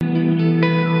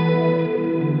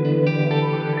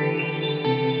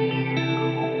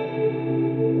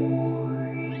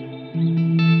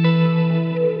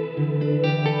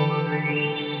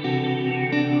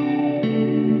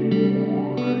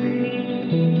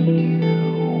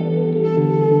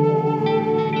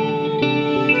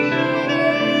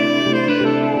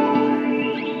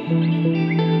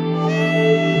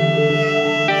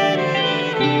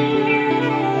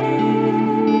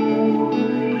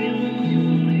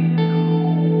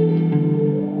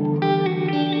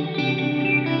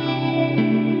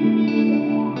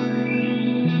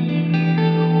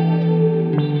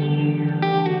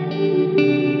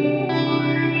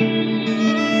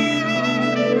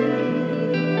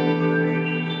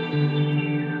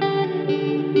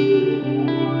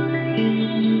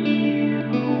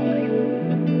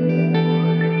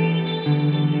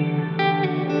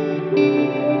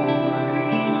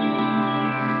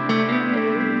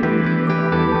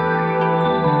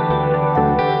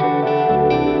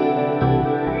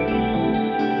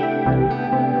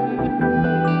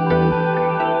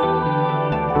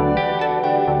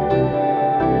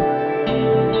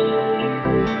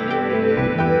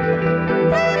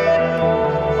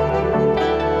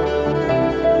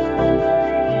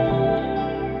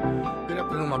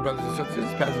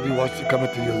coming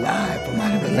to you live from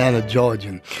out of Atlanta,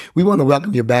 Georgia. We want to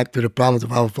welcome you back to the Promise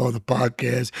of Our Father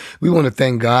podcast. We want to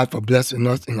thank God for blessing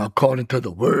us in according to the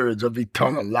words of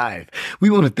eternal life. We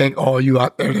want to thank all you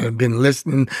out there that have been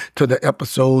listening to the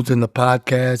episodes and the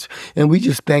podcast. And we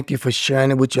just thank you for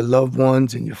sharing it with your loved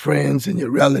ones and your friends and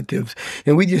your relatives.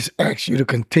 And we just ask you to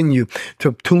continue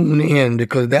to tune in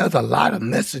because there's a lot of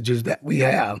messages that we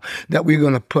have that we're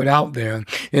going to put out there,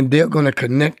 and they're going to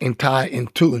connect and tie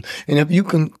into it. And if you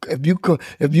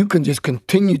can just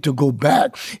continue to go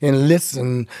back and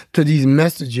listen to these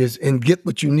messages and get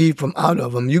what you need from out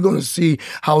of them, you're going to see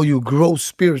how you grow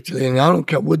spiritually. And I don't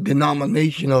care what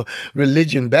denomination or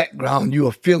religion background you're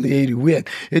affiliated with.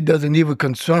 It doesn't even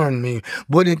concern me.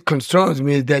 What it concerns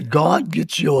me is that God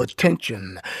gets your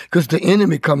attention, because the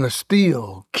enemy comes to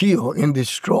steal, kill, and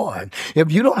destroy.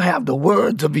 If you don't have the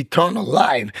words of eternal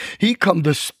life, he comes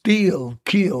to steal,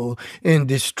 kill, and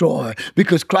destroy.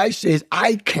 Because Christ says,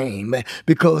 I came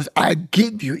because I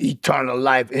give you eternal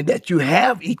life, and that you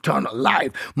have eternal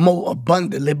life more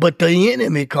abundantly. But the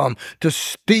enemy come to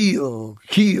steal,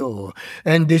 kill,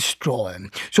 and destroy.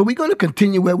 So we're going to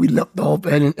continue where we left off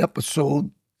at in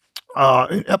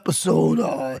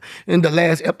the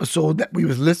last episode that we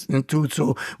was listening to.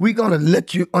 So we're going to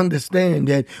let you understand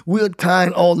that we're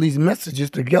tying all these messages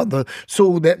together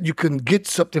so that you can get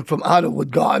something from out of what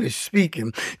God is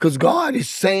speaking, because God is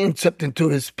saying something to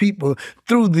his people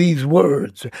through these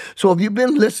words. So if you've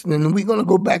been listening, we're going to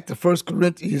go back to 1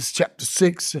 Corinthians chapter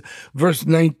 6, verse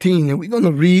 19, and we're going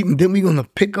to read, and then we're going to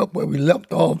pick up where we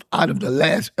left off out of the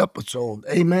last episode.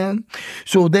 Amen.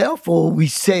 So therefore we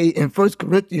say in 1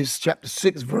 Corinthians chapter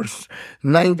 6, verse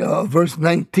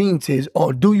 19 says,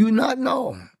 or do you not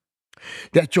know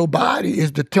that your body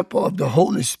is the temple of the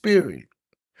Holy Spirit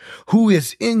who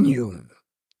is in you?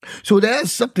 So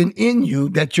there's something in you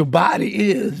that your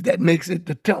body is that makes it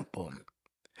the temple.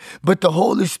 But the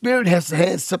Holy Spirit has to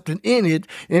have something in it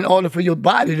in order for your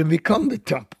body to become the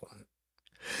temple,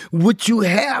 which you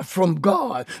have from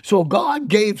God. So God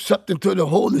gave something to the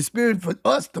Holy Spirit for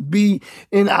us to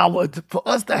for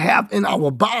us to have in our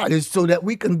bodies so that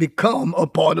we can become a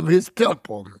part of his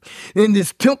temple. And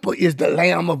this temple is the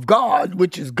Lamb of God,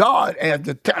 which is God as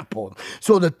the temple.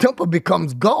 So the temple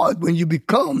becomes God when you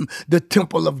become the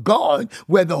temple of God,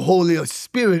 where the Holy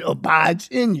Spirit abides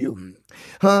in you.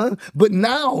 But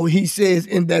now he says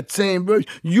in that same verse,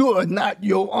 you are not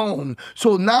your own.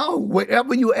 So now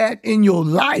wherever you're at in your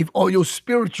life or your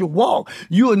spiritual walk,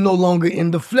 you are no longer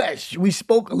in the flesh. We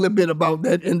spoke a little bit about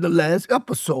that in the last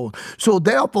episode. So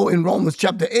therefore in Romans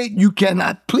chapter 8, you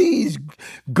cannot please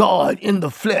God in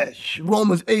the flesh.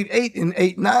 Romans 8:8 and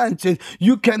 8:9 says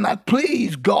you cannot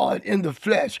please God in the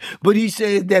flesh. But he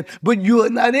says that, but you are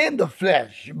not in the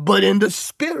flesh, but in the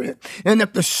spirit. And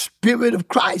if the Spirit of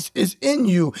Christ is in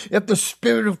you, if the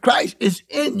Spirit of Christ is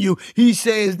in you, he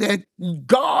says that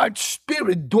God's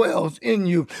Spirit dwells in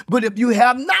you. But if you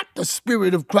have not the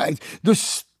Spirit of Christ, the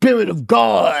Spirit of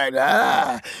God,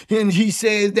 and he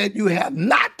says that you have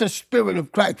not the Spirit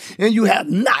of Christ, and you have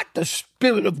not the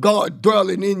Spirit of God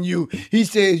dwelling in you, he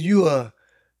says you are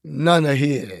none of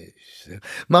his.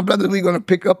 My brother, we're going to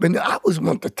pick up, and I always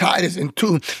want to tie this in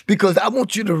two, because I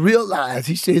want you to realize,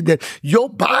 he says that your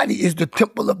body is the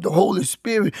temple of the Holy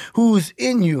Spirit who is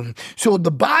in you. So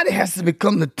the body has to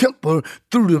become the temple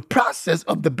through the process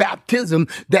of the baptism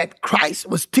that Christ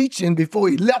was teaching before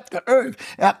he left the earth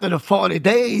after the 40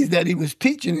 days that he was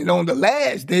teaching. And on the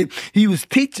last day, he was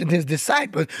teaching his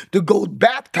disciples to go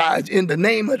baptize in the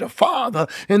name of the Father,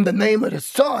 in the name of the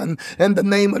Son, and the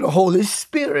name of the Holy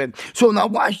Spirit. So now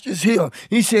watch this here.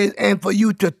 He says, and for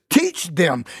you to teach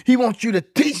them, he wants you to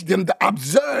teach them to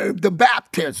observe the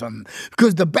baptism,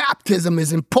 because the baptism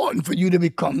is important for you to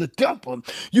become the temple.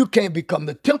 You can't become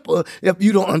the temple if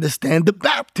you don't understand the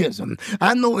baptism.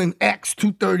 I know in Acts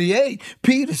 2:38,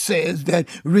 Peter says that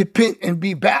repent and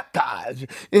be baptized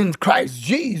in Christ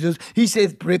Jesus. He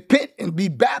says repent and be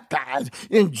baptized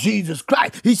in Jesus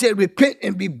Christ. He said repent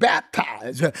and be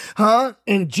baptized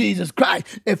in Jesus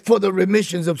Christ, and for the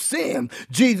remissions of sin.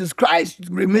 Jesus Christ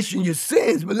remission your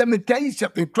sins. But let me tell you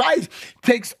something. Christ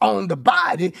takes on the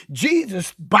body.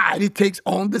 Jesus' body takes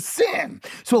on the sin.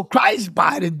 So Christ's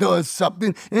body does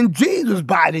something and Jesus'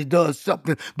 body does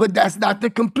something. But that's not the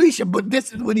completion. But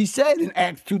this is what he said in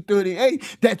Acts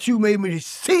 2:38, that you may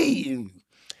receive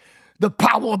the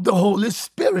power of the Holy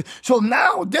Spirit. So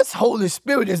now this Holy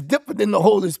Spirit is different than the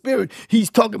Holy Spirit he's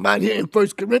talking about here in 1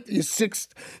 Corinthians 6,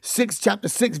 chapter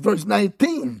 6, verse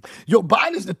 19. Your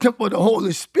body is the temple of the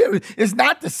Holy Spirit. It's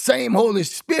not the same Holy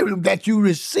Spirit that you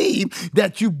receive,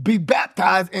 that you be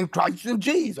baptized in Christ and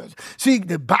Jesus. See,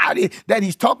 the body that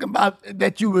he's talking about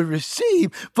that you will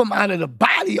receive from out of the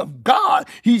body of God,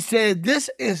 he said, this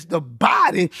is the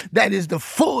body that is the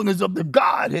fullness of the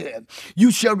Godhead.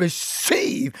 You shall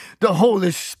receive the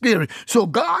Holy Spirit. So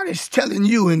God is telling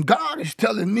you and God is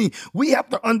telling me, we have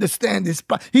to understand this.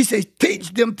 He says,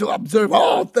 teach them to observe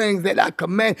all things that I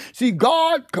command. See,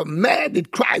 God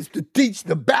commanded Christ to teach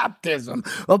the baptism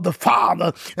of the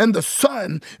Father and the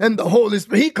Son and the Holy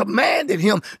Spirit. He commanded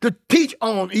him to teach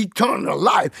on eternal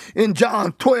life in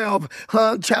John 12,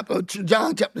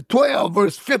 John chapter 12,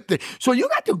 verse 50. So you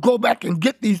got to go back and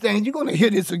get these things. You're going to hear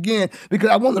this again because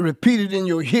I want to repeat it in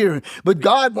your hearing. But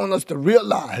God wants us to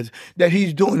realize that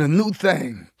he's doing a new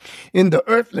thing in the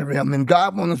earthly realm. And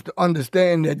God wants us to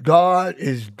understand that God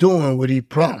is doing what he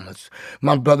promised,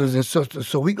 my brothers and sisters.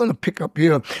 So we're going to pick up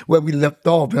here where we left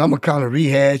off. And I'm going to kind of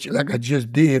rehash it like I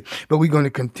just did, but we're going to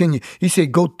continue. He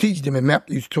said, go teach them in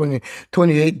Matthew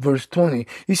 28, verse 20.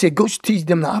 He said, go teach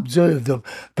them to observe the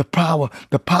power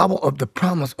of the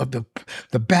promise of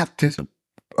the baptism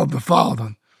of the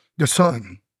Father, the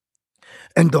Son,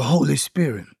 and the Holy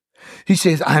Spirit. He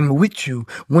says, I'm with you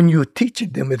when you're teaching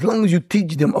them, as long as you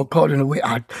teach them according to the way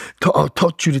I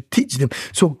taught you to teach them.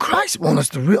 So Christ wants us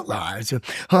to realize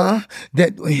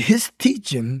that his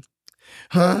teaching,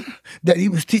 that he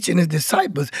was teaching his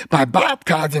disciples by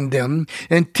baptizing them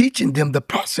and teaching them the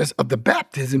process of the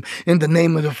baptism in the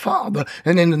name of the Father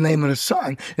and in the name of the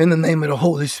Son and in the name of the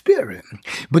Holy Spirit.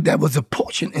 But there was a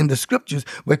portion in the scriptures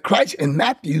where Christ in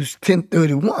Matthew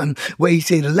 10:31, where he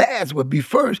said the last would be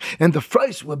first and the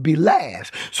first would be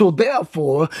last. So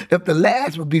therefore, if the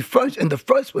last would be first and the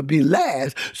first would be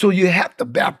last, so you have to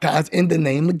baptize in the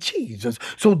name of Jesus.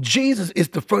 So Jesus is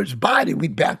the first body we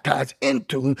baptize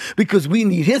into because we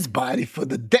need his body for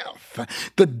the death,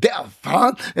 the death,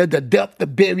 the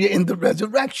burial, and the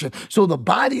resurrection. So the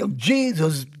body of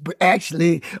Jesus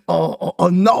actually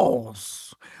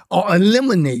annuls or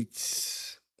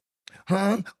eliminates,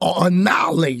 or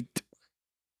annihilate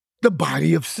the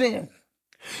body of sin.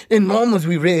 In Romans,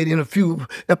 we read in a few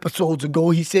episodes ago,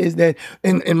 he says that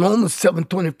in Romans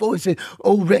 7:24, he says,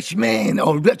 oh, wretched man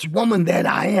or wretched woman that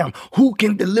I am, who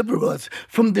can deliver us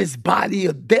from this body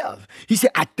of death? He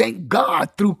said, I thank God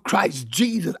through Christ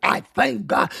Jesus. I thank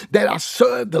God that I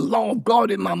serve the law of God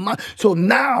in my mind. So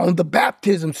now the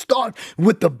baptism starts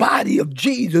with the body of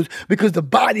Jesus because the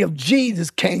body of Jesus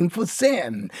came for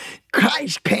sin.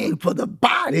 Christ came for the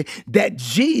body that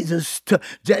Jesus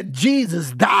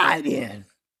died in.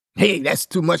 Hey, that's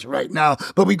too much right now,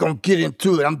 but we're going to get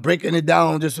into it. I'm breaking it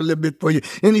down just a little bit for you.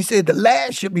 And he said the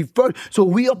last should be first. So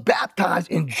we are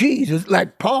baptized in Jesus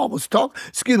like Paul was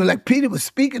like Peter was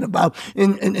speaking about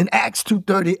in Acts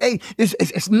 2:38.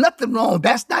 It's nothing wrong.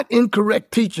 That's not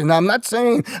incorrect teaching. Now, I'm not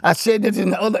saying, I said this in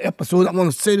the other episode. I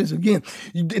want to say this again.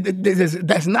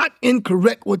 That's not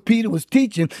incorrect what Peter was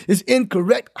teaching. It's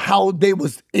incorrect how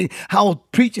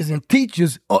preachers and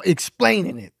teachers are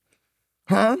explaining it.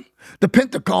 The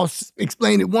Pentecostals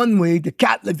explain it one way. The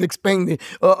Catholics explain it.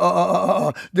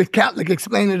 The Catholic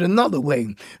explain it another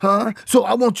way. So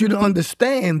I want you to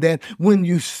understand that when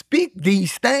you speak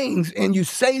these things and you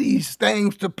say these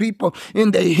things to people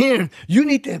in their hearing, you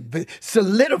need to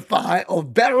solidify or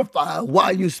verify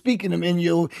why you're speaking them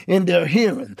in their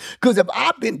hearing. Because if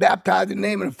I've been baptized in the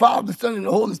name of the Father, the Son, and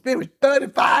the Holy Spirit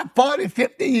 35, 40,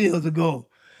 50 years ago,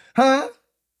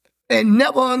 and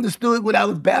never understood what I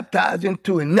was baptized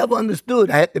into, and never understood.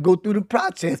 I had to go through the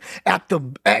process. After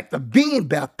being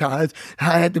baptized,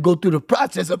 I had to go through the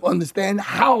process of understanding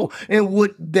how and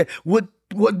what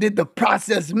did the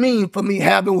process mean for me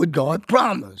having what God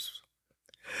promised.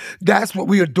 That's what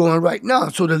we are doing right now.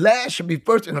 So the last should be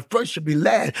first and the first should be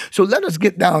last. So let us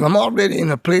get down. I'm already in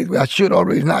a place where I should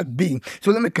already not be.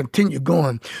 So let me continue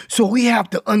going. So we have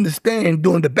to understand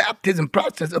during the baptism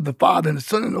process of the Father and the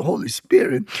Son and the Holy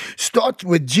Spirit starts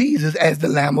with Jesus as the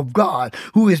Lamb of God,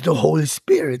 who is the Holy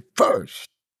Spirit first.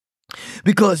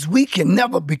 Because we can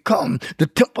never become the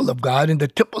temple of God and the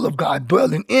temple of God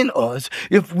dwelling in us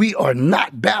if we are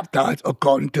not baptized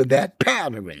according to that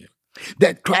pattern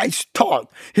that Christ taught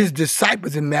his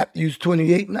disciples in Matthew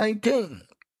 28:19.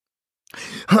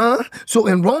 So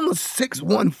in Romans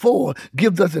 6:1-4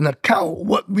 gives us an account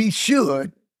what we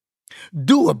should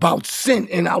do about sin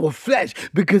in our flesh,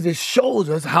 because it shows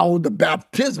us how the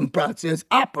baptism process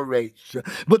operates.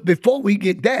 But before we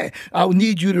get there, I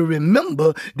need you to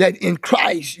remember that in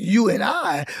Christ, you and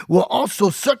I were also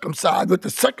circumcised with the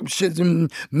circumcision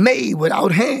made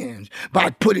without hands, by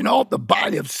putting off the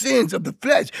body of sins of the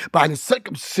flesh by the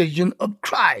circumcision of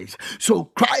Christ. So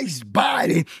Christ's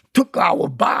body took our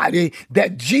body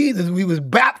that Jesus, we was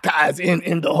baptized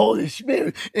in the Holy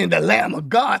Spirit, in the Lamb of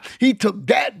God. He took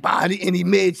that body and he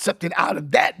made something out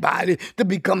of that body to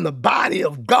become the body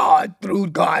of God through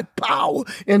God's power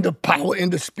in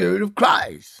the Spirit of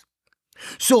Christ.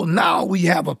 So now we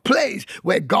have a place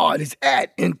where God is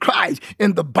at in Christ,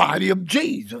 in the body of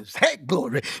Jesus. Hey,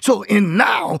 glory. So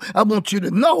now, I want you to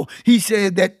know, he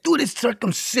said that through this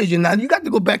circumcision, now you got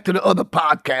to go back to the other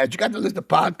podcasts. You got to listen to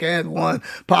podcast 1,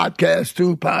 podcast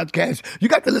 2, podcast. You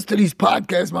got to listen to these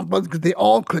podcasts, my brothers, because they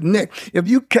all connect. If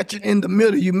you catch it in the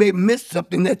middle, you may miss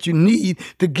something that you need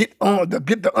to get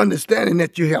the understanding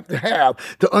that you have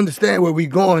to understand where we're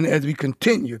going as we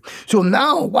continue. So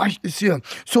now, watch this here.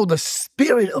 So the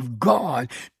Spirit of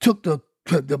God took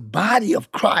the body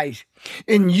of Christ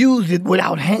and used it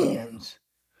without hands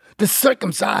to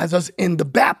circumcise us in the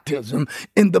baptism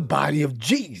in the body of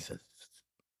Jesus.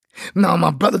 Now, my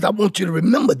brothers, I want you to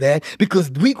remember that, because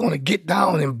we're going to get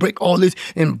down and break all this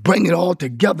and bring it all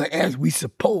together as we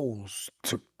supposed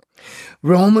to.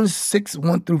 Romans 6,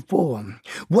 1 through 4.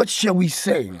 What shall we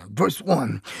say? Verse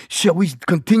 1. Shall we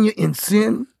continue in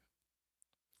sin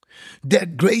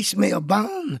that grace may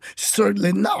abound?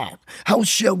 Certainly not. How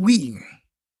shall we,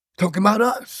 talking about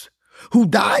us, who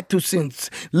died to sins,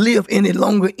 live any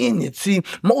longer in it? See,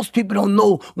 most people don't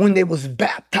know when they was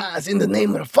baptized in the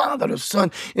name of the Father, the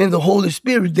Son, and the Holy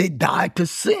Spirit, they died to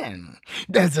sin.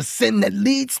 There's a sin that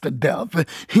leads to death,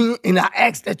 and I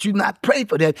ask that you not pray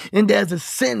for that. And there's a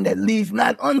sin that leads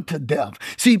not unto death.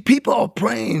 See, people are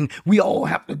praying we all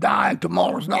have to die,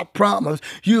 tomorrow's not promised.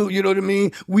 You know what I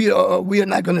mean? We are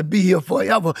not going to be here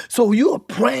forever. So you're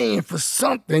praying for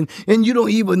something, and you don't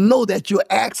even know that you're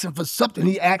asking for something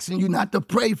He's asking you not to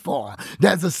pray for.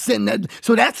 That's a sin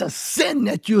that's a sin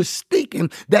that you're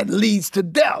speaking that leads to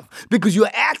death, because you're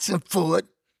asking for it,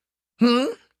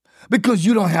 because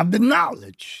you don't have the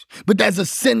knowledge. But there's a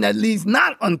sin that leads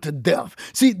not unto death.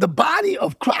 See, the body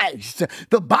of Christ,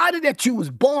 the body that you was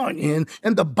born in,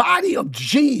 and the body of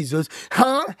Jesus,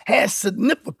 has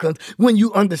significance when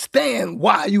you understand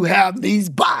why you have these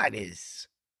bodies.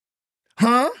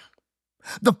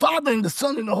 The Father and the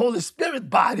Son and the Holy Spirit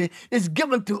body is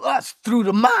given to us through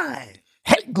the mind.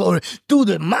 Hey, glory, through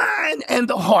the mind and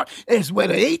the heart. It's where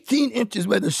the 18 inches,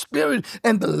 where the Spirit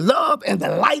and the love and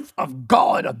the life of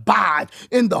God abide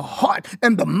in the heart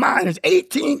and the mind. Is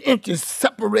 18 inches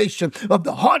separation of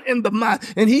the heart and the mind.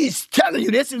 And He's telling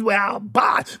you, this is where I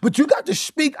abide. But you got to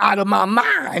speak out of my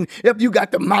mind if you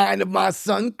got the mind of my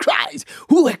Son Christ,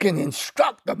 who can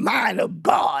instruct the mind of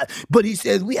God. But He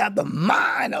says we have the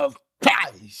mind of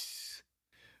Christ.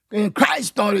 And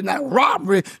Christ thought it not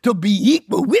robbery to be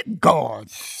equal with God.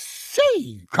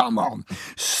 See, come on.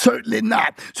 Certainly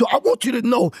not. So I want you to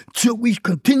know, should we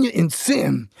continue in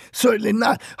sin? Certainly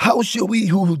not. How shall we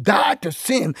who died to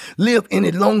sin live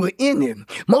any longer in it?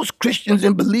 Most Christians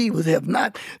and believers have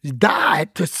not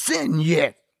died to sin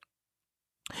yet.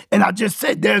 And I just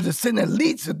said there's a sin that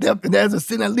leads to death, and there's a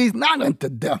sin that leads not unto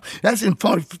death. That's in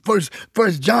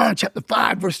First John chapter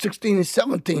 5, verse 16 and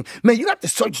 17. Man, you got to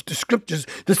search the scriptures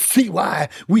to see why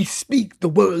we speak the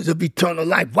words of eternal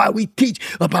life, why we teach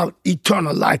about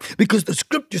eternal life. Because the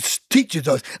scriptures teaches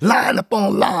us line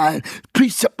upon line,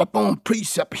 precept upon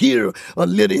precept, here a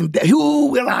little in there. Who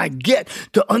will I get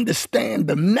to understand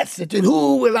the message, and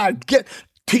who will I get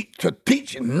to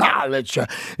teach knowledge?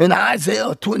 In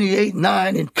Isaiah 28,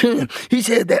 9 and 10, he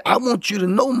said that I want you to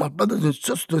know, my brothers and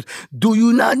sisters, do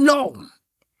you not know?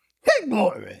 Hey,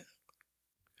 glory.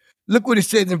 Look what it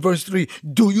says in verse 3.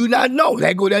 Do you not know?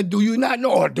 There go that do you not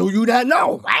know, or do you not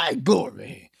know? Hey,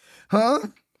 glory.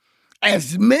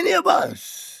 As many of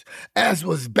us as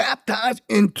was baptized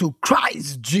into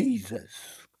Christ Jesus.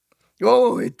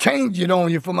 Oh, it changed it on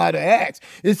you from out of Acts.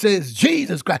 It says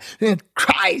Jesus Christ. And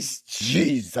Christ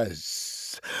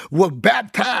Jesus was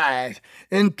baptized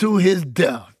into His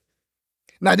death.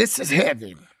 Now, this is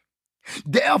heavy.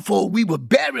 Therefore, we were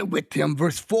buried with Him,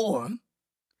 verse 4,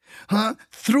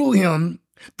 through Him,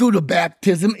 through the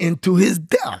baptism into His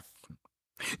death.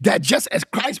 That just as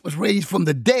Christ was raised from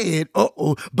the dead,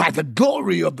 by the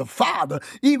glory of the Father,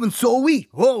 even so we,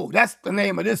 that's the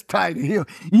name of this title here,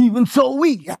 even so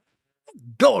we,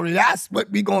 glory, that's what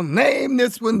we're going to name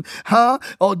this one,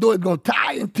 Although it's going to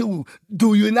tie into,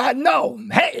 do you not know?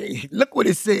 Hey, look what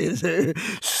it says.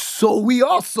 so we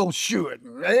also should.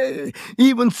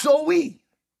 Even so we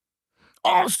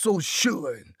also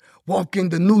should walk in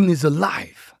the newness of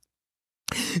life.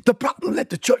 The problem that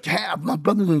the church have, my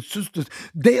brothers and sisters,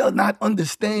 they are not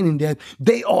understanding that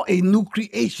they are a new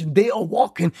creation. They are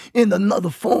walking in another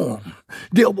form.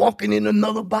 They're walking in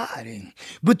another body.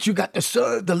 But you got to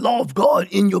serve the law of God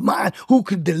in your mind who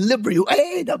can deliver you.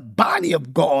 Hey, the body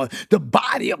of God, the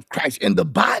body of Christ, and the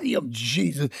body of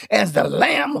Jesus as the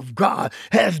Lamb of God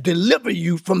has delivered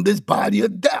you from this body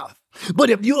of death. But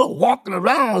if you're walking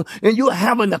around and you're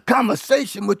having a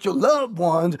conversation with your loved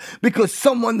ones because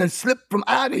someone that slipped from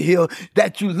out of here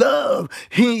that you love,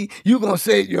 you're going to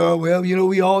say, yeah, well,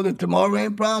 we all, tomorrow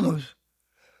ain't promised.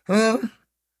 Huh?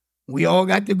 We all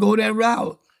got to go that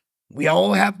route. We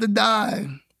all have to die,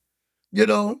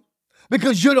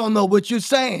 because you don't know what you're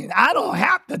saying. I don't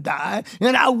have to die,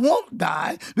 and I won't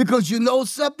die, because you know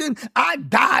something? I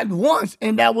died once,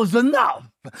 and that was enough.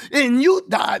 And you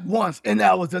died once, and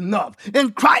that was enough.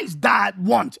 And Christ died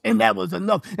once, and that was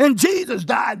enough. And Jesus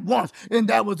died once, and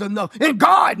that was enough. And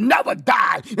God never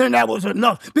died, and that was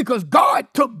enough. Because God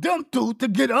took them two to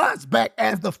get us back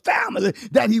as the family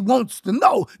that he wants to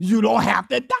know. You don't have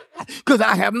to die, because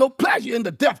I have no pleasure in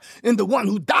the death in the one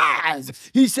who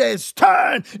dies. He says,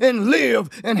 turn and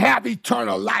live and have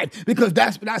eternal life, because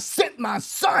that's what I sent my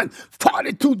son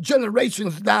 42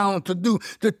 generations down to do,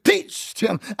 to teach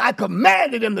him. I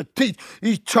commanded him to teach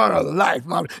eternal life.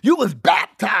 You was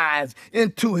baptized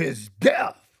into his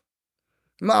death.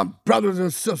 My brothers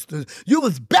and sisters, you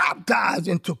was baptized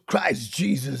into Christ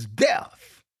Jesus'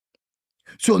 death.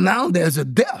 So now there's a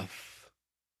death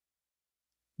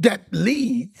that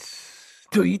leads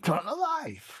to eternal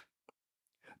life.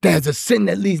 There's a sin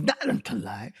that leads not unto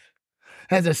life.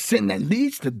 There's a sin that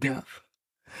leads to death.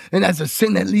 And there's a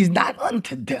sin that leads not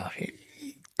unto death.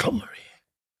 Glory.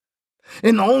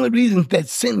 And the only reason that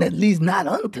sin that leads not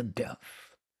unto death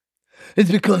is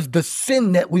because the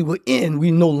sin that we were in,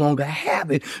 we no longer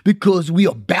have it, because we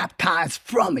are baptized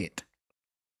from it.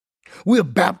 We are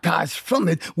baptized from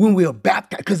it when we are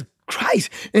baptized, because Christ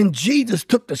and Jesus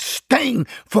took the sting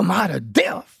from out of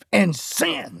death and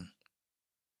sin.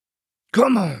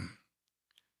 Come on.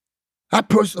 I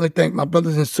personally think, my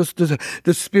brothers and sisters,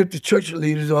 the spiritual church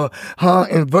leaders are,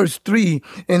 in verse 3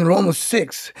 in Romans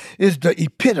 6 is the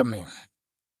epitome.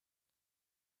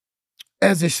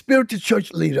 As a spiritual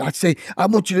church leader, I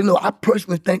want you to know, I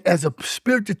personally think as a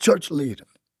spiritual church leader,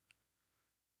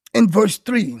 in verse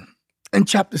 3, in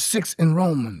chapter 6 in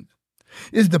Romans,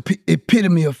 is the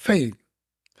epitome of faith.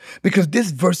 Because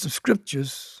this verse of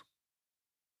scriptures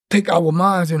take our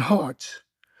minds and hearts,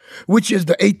 which is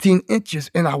the 18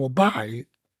 inches in our body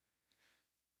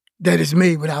that is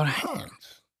made without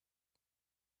hands.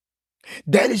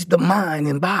 That is the mind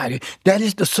and body. That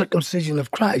is the circumcision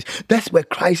of Christ. That's where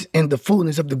Christ and the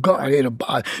fullness of the Godhead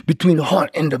abide, between the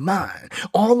heart and the mind.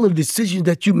 All the decisions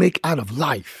that you make out of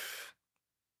life,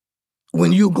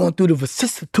 when you're going through the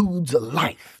vicissitudes of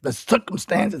life, the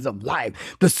circumstances of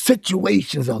life, the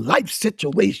situations of life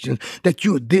situations that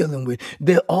you're dealing with,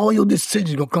 all your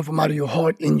decisions are going to come from out of your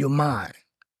heart and your mind.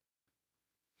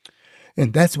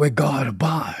 And that's where God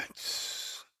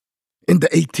abides, in the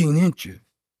 18 inches.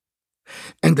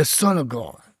 And the Son of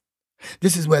God,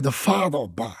 this is where the Father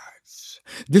abides.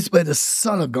 This is where the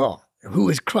Son of God, who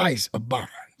is Christ, abides.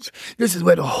 This is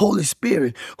where the Holy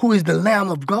Spirit, who is the Lamb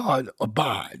of God,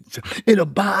 abides. It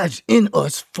abides in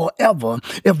us forever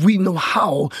if we know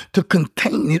how to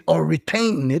contain it or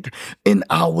retain it in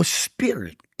our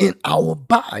spirit, in our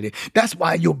body. That's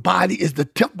why your body is the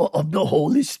temple of the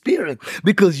Holy Spirit,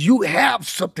 because you have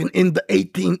something in the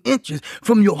 18 inches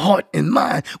from your heart and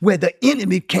mind where the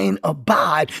enemy can't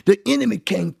abide, the enemy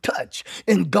can't touch.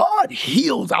 And God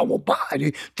heals our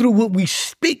body through what we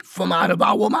speak from out of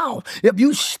our mouth. If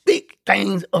you speak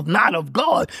things not of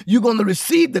God, you're going to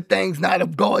receive the things not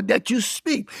of God that you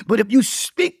speak. But if you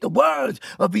speak the words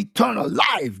of eternal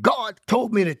life, God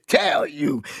told me to tell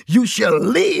you, you shall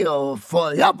live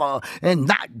forever and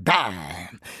not die.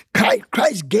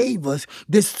 Christ gave us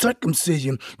this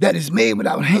circumcision that is made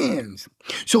without hands.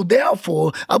 So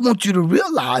therefore, I want you to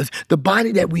realize the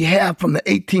body that we have from the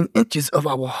 18 inches of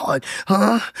our heart,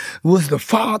 was the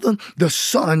Father, the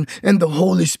Son, and the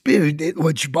Holy Spirit,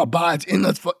 which abides in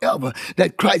us forever,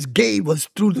 that Christ gave us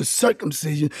through the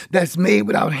circumcision that's made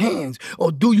without hands.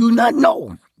 Or do you not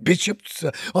know, bishops?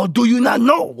 Or do you not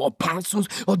know, apostles?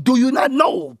 Or do you not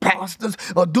know, pastors?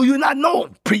 Or do you not know,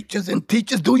 preachers and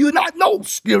teachers? Do you not know,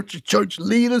 spiritual church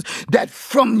leaders, that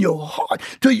from your heart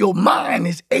to your mind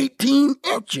is 18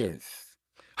 inches?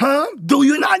 Do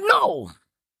you not know?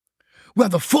 where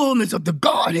the fullness of the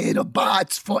Godhead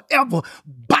abides forever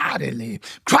bodily.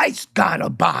 Christ got a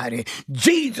body.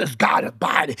 Jesus got a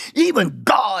body. Even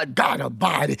God got a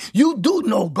body. You do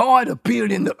know God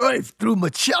appeared in the earth through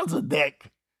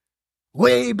Melchizedek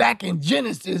way back in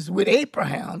Genesis with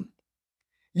Abraham.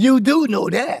 You do know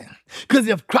that. Because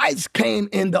if Christ came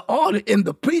in the order, in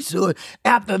the priesthood,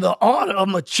 after the order of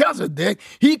Melchizedek,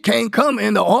 he can't come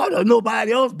in the order of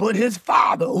nobody else but his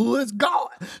Father, who is God.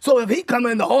 So if he come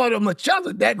in the order of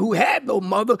Melchizedek, who had no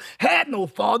mother, had no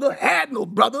father, had no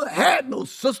brother, had no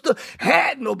sister,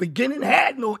 had no beginning,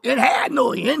 had no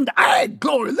end, I had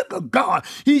glory. Look at God.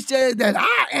 He said that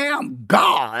I am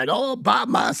God all by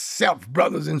myself,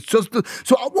 brothers and sisters.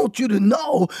 So I want you to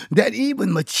know that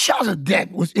even Melchizedek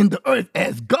was in the earth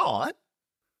as God.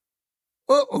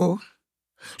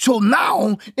 So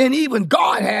now, and even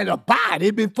God had a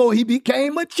body before he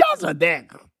became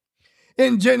Melchizedek.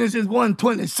 In Genesis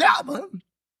 1:27,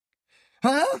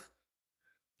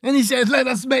 and he says, let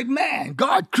us make man.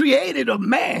 God created a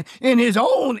man in his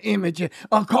own image,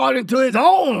 according to his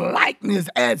own likeness,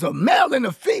 as a male and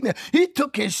a female. He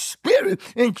took his spirit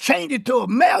and changed it to a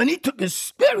male, and he took his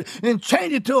spirit and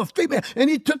changed it to a female, and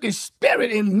he took his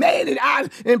spirit and made it out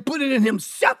and put it in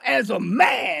himself as a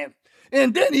man.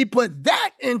 And then he put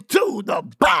that into the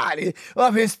body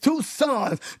of his two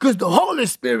sons, because the Holy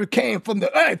Spirit came from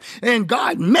the earth, and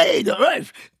God made the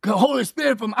earth, the Holy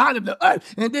Spirit from out of the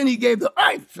earth, and then he gave the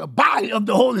earth the body of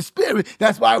the Holy Spirit.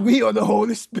 That's why we are the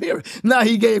Holy Spirit. Now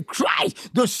he gave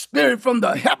Christ the Spirit from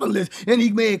the heavenlies, and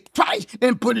he made Christ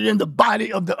and put it in the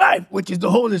body of the earth, which is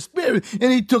the Holy Spirit,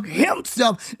 and he took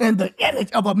himself and the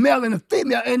image of a male and a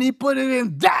female, and he put it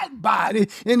in that body,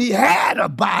 and he had a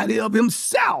body of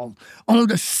himself on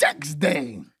the sixth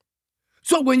day.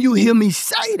 So when you hear me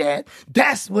say that,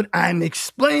 that's what I'm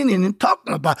explaining and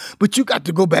talking about. But you got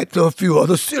to go back to a few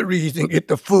other series and get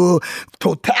the full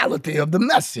totality of the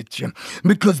message.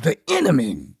 Because the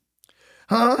enemy,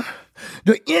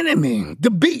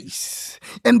 the beast,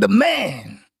 and the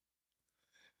man,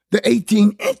 the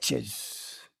 18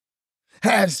 inches,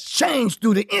 has changed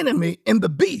through the enemy and the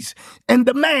beast and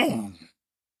the man.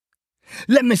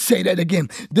 Let me say that again.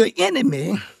 The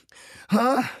enemy,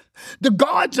 the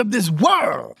gods of this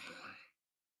world.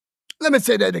 Let me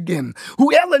say that again.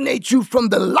 Who alienates you from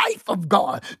the life of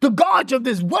God. The gods of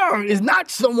this world is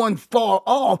not someone far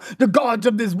off. The gods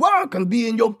of this world can be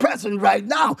in your presence right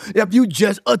now if you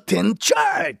just attend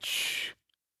church.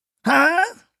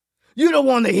 You don't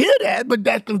want to hear that, but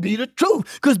that can be the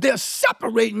truth, because they're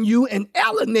separating you and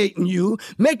alienating you,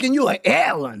 making you an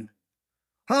alien,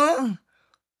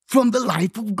 from the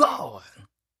life of God.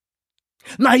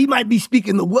 Now, he might be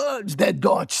speaking the words that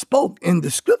God spoke in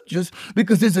the scriptures,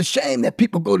 because it's a shame that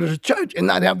people go to the church and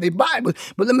not have their Bibles.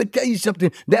 But let me tell you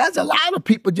something. There's a lot of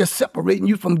people just separating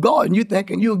you from God, and you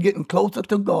thinking you're getting closer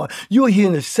to God. You're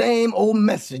hearing the same old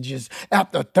messages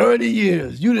after 30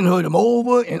 years. You done heard them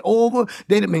over and over.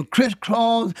 They done been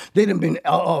crisscrossed. They done been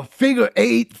figure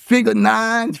 8, figure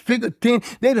 9, figure 10.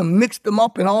 They done mixed them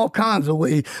up in all kinds of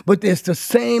ways. But it's the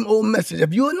same old message.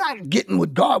 If you're not getting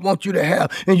what God wants you to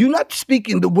have, and you're not speaking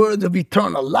the words of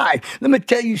eternal life. Let me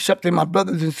tell you something, my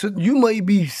brothers and sisters. You may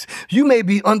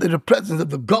be under the presence of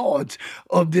the gods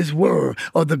of this world,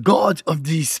 or the gods of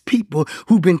these people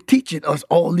who've been teaching us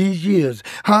all these years.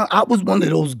 I was one of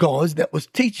those gods that was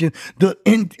teaching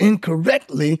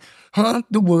incorrectly,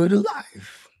 the word of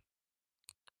life.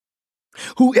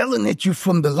 Who alienate you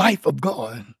from the life of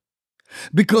God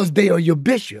because they are your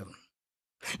bishop.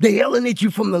 They alienate you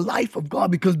from the life of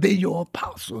God because they're your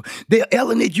apostle. They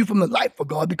alienate you from the life of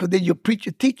God because they're your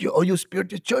preacher, teacher, or your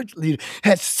spiritual church leader.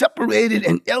 Has separated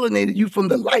and alienated you from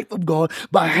the life of God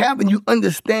by having you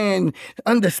having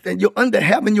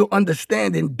your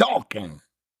understanding darkened.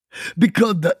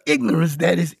 Because the ignorance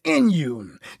that is in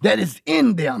you, that is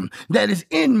in them, that is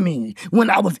in me. When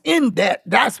I was in that,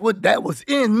 that's what that was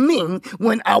in me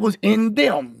when I was in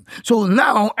them. So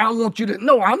now I want you to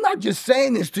know, I'm not just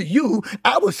saying this to you,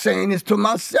 I was saying this to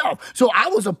myself. So I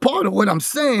was a part of what I'm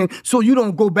saying, so you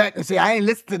don't go back and say, I ain't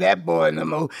listen to that boy no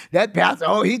more. That pastor,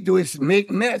 all he do is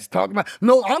make mess, talking about.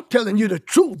 No, I'm telling you the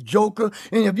truth, Joker.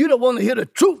 And if you don't want to hear the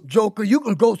truth, Joker, you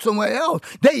can go somewhere else.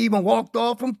 They even walked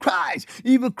off from Christ.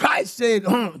 Even Christ said,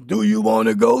 do you want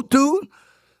to go too?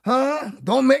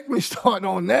 Don't make me start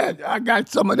on that. I got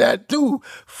some of that too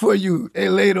for you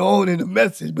later on in the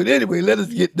message. But anyway, let us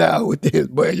get down with this.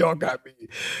 Boy, y'all got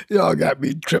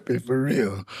me tripping for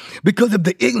real. Because of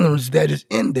the ignorance that is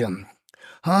in them.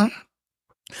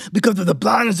 Because of the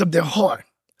blindness of their heart.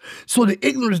 So the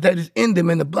ignorance that is in them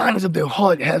and the blindness of their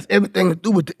heart has everything to do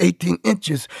with the 18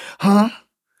 inches,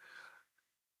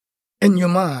 in your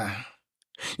mind.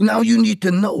 Now you need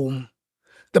to know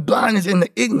the blindness and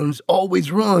the ignorance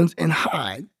always runs and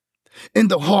hide in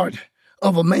the heart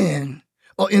of a man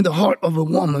or in the heart of a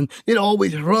woman. It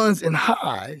always runs and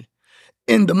hide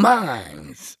in the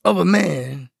minds of a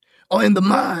man or in the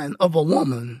mind of a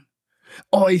woman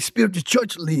or a spiritual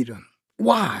church leader.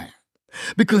 Why?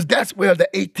 Because that's where the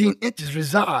 18 inches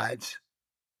resides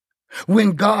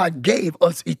when God gave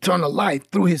us eternal life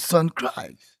through his son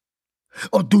Christ.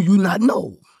 Or do you not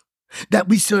know that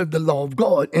we serve the law of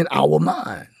God in our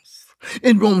minds?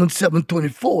 In Romans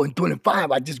 7:24 and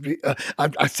 25,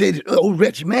 I said, "Oh,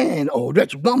 wretched man, oh,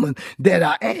 wretched woman that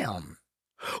I am,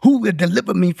 who will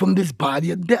deliver me from this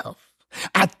body of death?"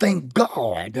 I thank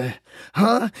God,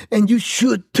 and you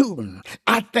should too.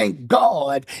 I thank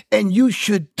God, and you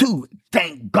should too.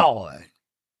 Thank God.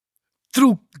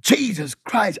 Through Jesus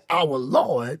Christ our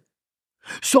Lord.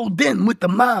 So then with the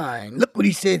mind, look what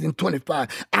he says in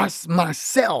 25, I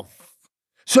myself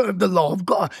serve the law of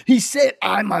God. He said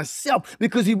I myself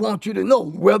because he wants you to know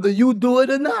whether you do it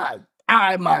or not.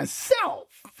 I myself.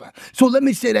 So let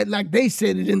me say that like they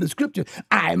said it in the scripture.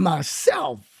 I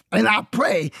myself. And I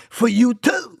pray for you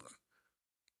too.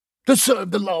 To serve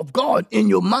the law of God in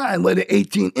your mind where the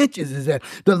 18 inches is at.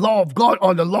 The law of God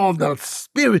or the law of the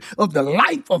spirit of the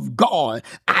life of God.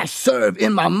 I serve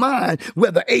in my mind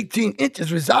where the 18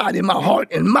 inches reside in my heart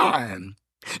and mind.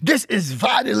 This is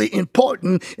vitally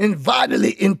important and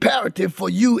vitally imperative for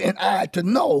you and I to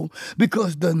know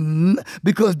because the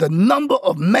number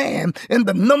of man and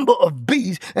the number of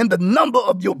beast and the number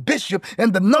of your bishop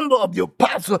and the number of your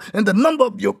apostle and the number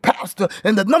of your pastor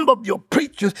and the number of your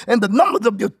preachers and the numbers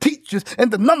of your teachers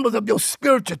and the numbers of your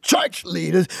spiritual church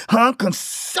leaders can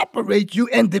separate you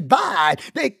and divide.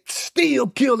 They steal,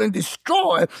 kill, and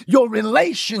destroy your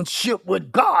relationship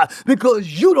with God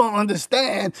because you don't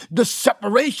understand the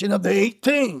separation of the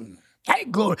 18. Hey,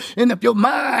 glory. And if your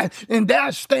mind, and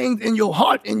there's things in your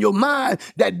heart, in your mind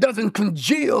that doesn't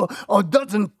congeal or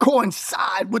doesn't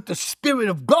coincide with the Spirit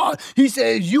of God, he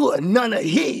says, you are none of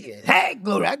his. Hey,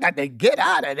 glory. I got to get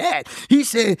out of that. He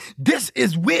said, this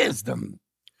is wisdom.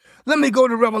 Let me go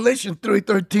to Revelation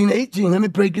 3:13, 18. Let me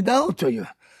break it down to you.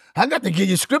 I got to give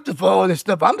you scripture for all this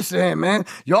stuff. I'm saying, man,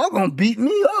 y'all gonna beat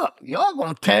me up. Y'all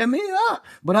gonna tear me up.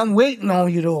 But I'm waiting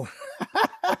on you, though.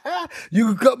 You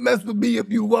can come mess with me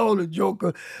if you want to,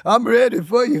 Joker. I'm ready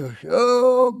for you.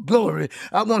 Oh, glory.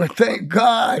 I want to thank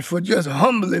God for just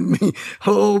humbling me.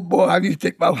 Oh, boy, I need to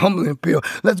take my humbling pill.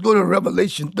 Let's go to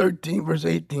Revelation 13, verse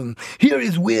 18. Here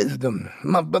is wisdom,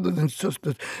 my brothers and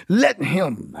sisters. Let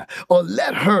him or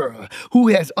let her who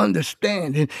has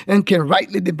understanding and can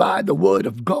rightly divide the word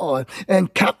of God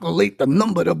and calculate the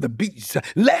number of the beast.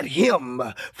 Let him,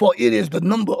 for it is the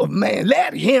number of man.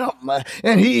 Let him,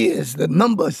 and he is the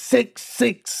number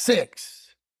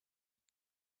 666.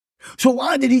 So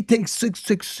why did he take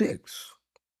 666?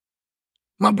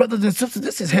 My brothers and sisters,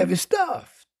 this is heavy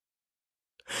stuff.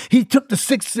 He took the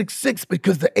 666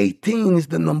 because the 18 is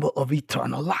the number of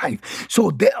eternal life.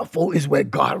 So therefore is where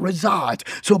God resides.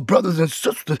 So brothers and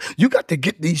sisters, you got to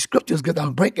get these scriptures because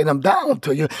I'm breaking them down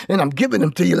to you and I'm giving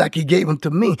them to you like he gave them to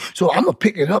me. So I'm going to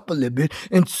pick it up a little bit.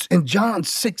 In John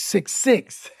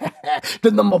 666,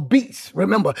 the number of beasts.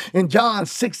 Remember, in John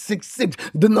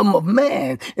 666, the number of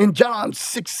man. In John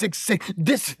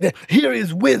 666, here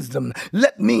is wisdom.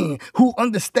 Let me who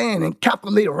understand and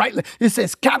calculate rightly. It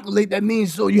says calculate, that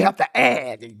means so you have to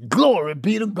add. Glory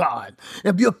be to God.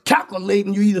 If you're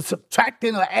calculating, you're either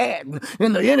subtracting or adding,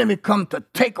 and the enemy comes to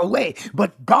take away,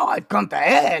 but God comes to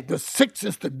add the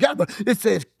sixes together. It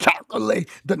says calculate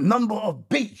the number of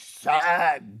beasts.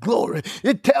 Glory.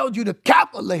 It tells you to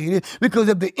calculate it because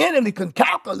if the enemy can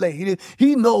calculate it,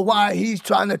 he knows why he's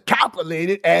trying to calculate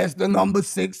it as the number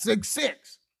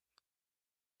 666.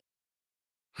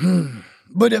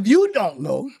 But if you don't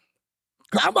know,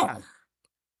 come on.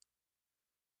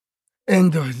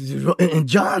 And in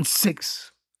John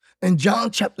 6, in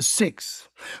John chapter 6,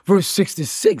 verse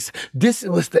 66, this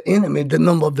was the enemy, the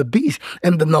number of the beast,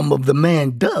 and the number of the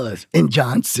man does in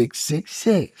John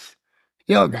 6:66.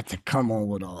 Y'all got to come on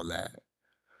with all that.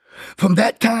 From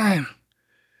that time,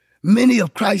 many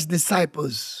of Christ's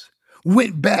disciples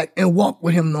went back and walked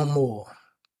with him no more.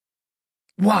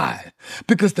 Why?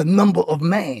 Because the number of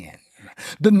man,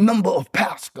 the number of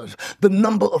pastors, the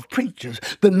number of preachers,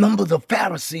 the numbers of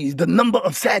Pharisees, the number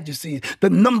of Sadducees, the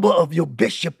number of your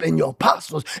bishop and your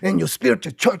apostles and your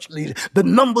spiritual church leaders, the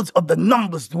numbers of the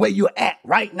numbers where you're at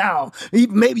right now.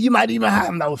 Maybe you might even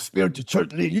have no spiritual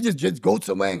church leader. You just go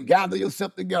somewhere and gather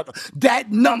yourself together.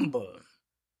 That number,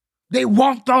 they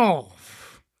walked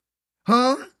off.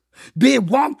 They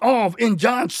walked off in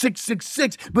John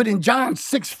 6:66, but in John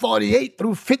 6:48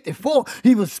 through 54,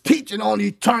 he was teaching on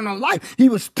eternal life. He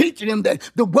was teaching them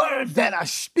that the words that I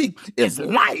speak is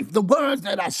life. The words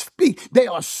that I speak, they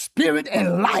are spirit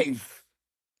and life.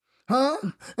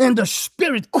 And the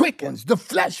spirit quickens, the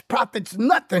flesh profits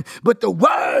nothing, but the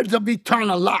words of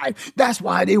eternal life. That's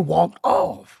why they walked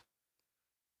off.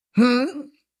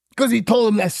 Because he told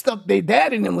them that stuff they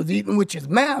dad and them was eating, which is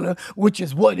manna, which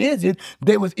is what is it?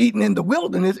 They was eating in the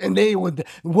wilderness, and they would,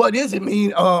 what does it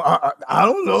mean? I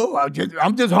don't know.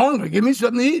 I'm just hungry. Give me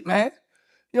something to eat, man.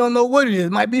 You don't know what it is.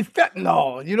 It might be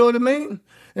fentanyl. You know what I mean?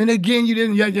 And again,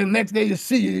 the next day you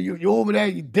see you're over there,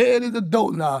 you're dead as a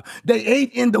dope now. They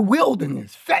ate in the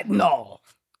wilderness, fentanyl.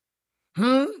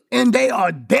 And they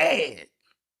are dead,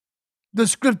 the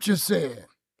scripture said.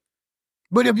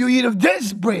 But if you eat of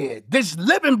this bread, this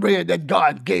living bread that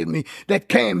God gave me, that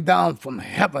came down from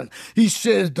heaven, he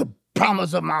says, the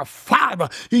promise of my Father,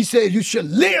 he says, you shall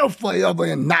live forever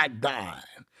and not die.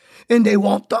 And they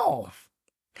walked off.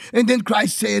 And then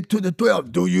Christ said to the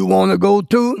 12, do you want to go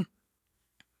too?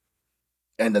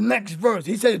 And the next verse,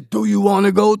 he said, do you want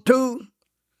to go too?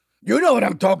 You know what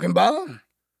I'm talking about.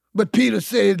 But Peter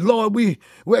said, Lord,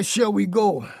 where shall we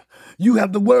go? You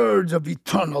have the words of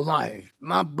eternal life.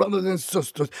 My brothers and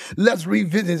sisters, let's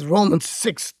revisit Romans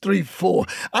 6:3-4.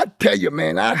 I tell you,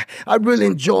 man, I really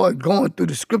enjoy going through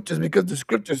the scriptures because the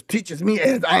scriptures teaches me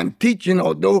as I'm teaching,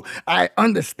 although I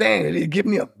understand it. It gives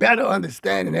me a better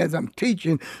understanding as I'm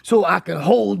teaching so I can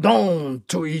hold on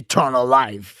to eternal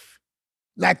life.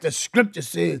 Like the scripture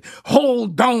says,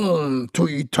 hold on to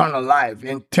eternal life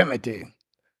in Timothy.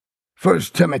 1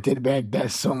 Timothy, back there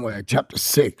somewhere, chapter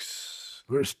 6.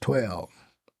 Verse 12,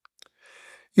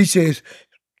 he says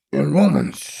in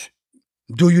Romans,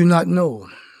 do you not know?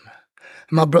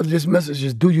 My brother, this message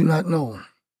is, do you not know?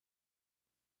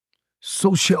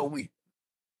 So shall we.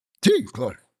 Gee,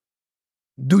 Lord.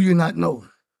 Do you not know?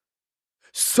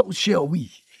 So shall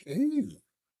we.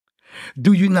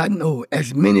 Do you not know,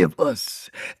 as many of us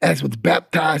as was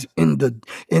baptized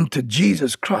into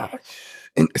Jesus Christ,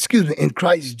 in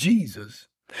Christ Jesus,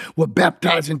 were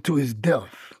baptized into his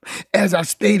death. As I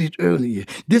stated earlier,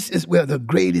 this is where the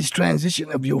greatest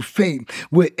transition of your faith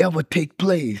will ever take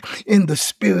place, in the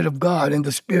Spirit of God and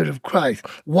the Spirit of Christ.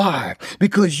 Why?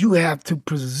 Because you have to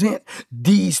present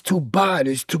these two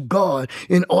bodies to God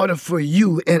in order for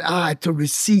you and I to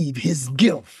receive his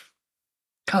gift.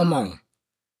 Come on.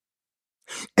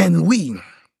 And we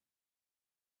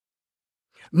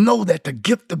know that the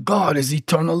gift of God is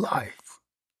eternal life.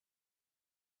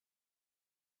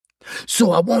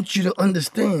 So I want you to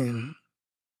understand,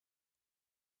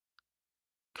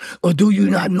 or do you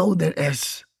not know that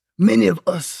as many of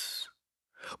us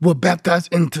were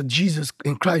baptized into Jesus,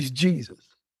 in Christ Jesus?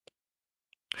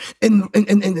 And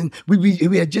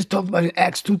we had just talked about in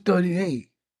Acts 2:38.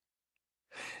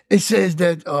 It says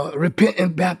that repent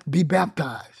and be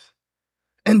baptized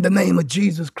in the name of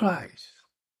Jesus Christ.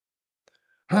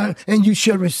 And you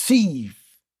shall receive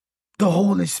the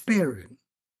Holy Spirit.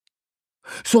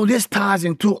 So this ties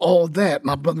into all that,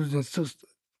 my brothers and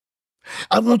sisters.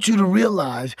 I want you to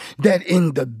realize that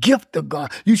in the gift of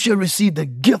God, you shall receive the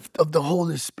gift of the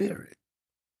Holy Spirit.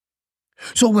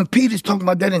 So when Peter's talking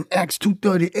about that in Acts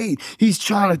 2:38, he's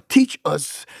trying to teach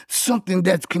us something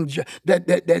that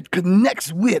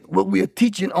connects with what we are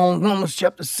teaching on Romans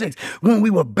chapter 6, when we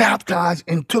were baptized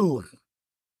into him.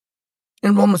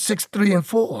 In Romans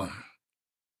 6:3-4.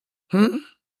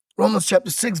 Romans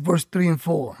chapter 6, verse 3 and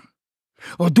 4.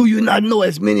 Or do you not know,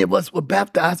 as many of us were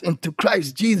baptized into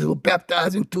Christ Jesus, were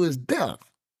baptized into his death?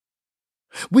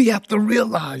 We have to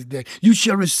realize that you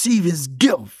shall receive his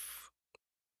gift.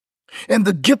 And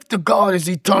the gift of God is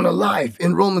eternal life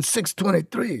in Romans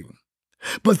 6:23.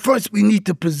 But first we need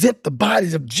to present the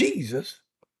bodies of Jesus.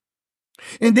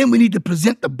 And then we need to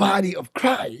present the body of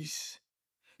Christ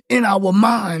in our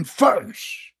mind first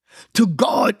to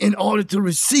God in order to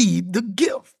receive the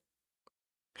gift.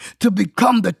 To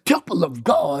become the temple of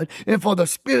God and for the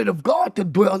Spirit of God to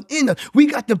dwell in us. We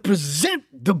got to present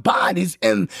the bodies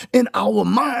in our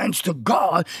minds to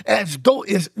God as though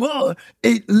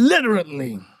it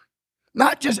literally,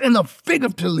 not just in a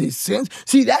figuratively sense.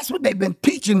 See, that's what they've been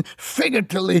teaching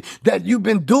figuratively, that you've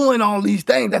been doing all these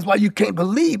things. That's why you can't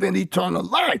believe in eternal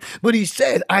life. But he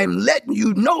said, I'm letting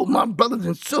you know, my brothers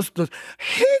and sisters,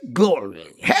 hey, glory,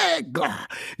 hey, God.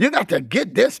 You got to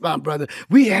get this, my brother.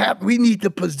 We need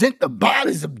to present the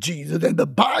bodies of Jesus and the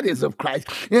bodies of Christ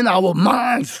in our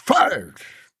minds first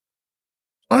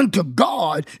unto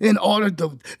God in order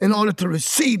to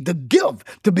receive the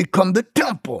gift to become the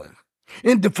temple.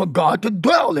 and for God to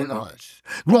dwell in us.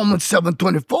 Romans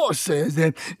 7:24 says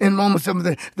that in Romans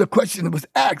 7, the question was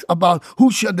asked about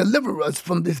who shall deliver us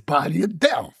from this body of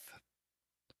death.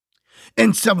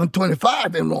 In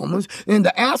 7:25 in Romans, and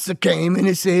the answer came, and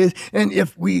it says, and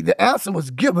the answer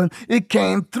was given, it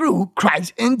came through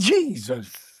Christ and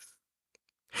Jesus.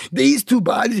 These two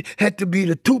bodies had to be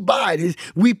the two bodies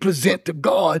we present to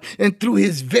God, and through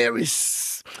through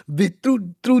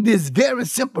this very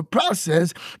simple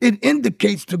process, it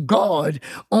indicates to God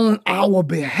on our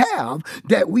behalf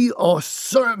that we are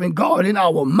serving God in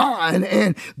our mind,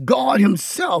 and God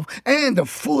Himself and the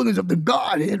fullness of the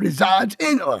Godhead resides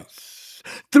in us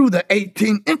through the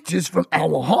 18 inches from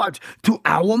our heart to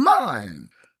our mind.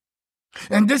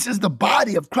 And this is the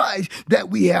body of Christ that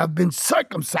we have been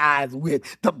circumcised with,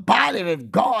 the body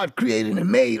that God created and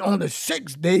made on the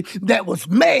sixth day, that was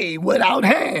made without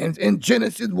hands in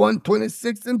Genesis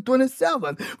 1:26 and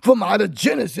 27, from out of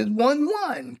Genesis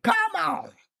 1:1. Come on.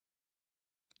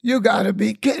 You got to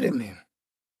be kidding me.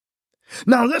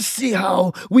 Now let's see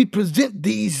how we present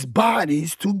these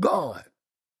bodies to God.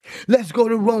 Let's go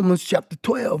to Romans chapter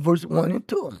 12, verse 1 and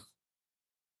 2.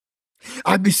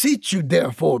 I beseech you,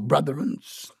 therefore, brethren,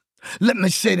 let me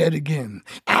say that again.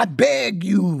 I beg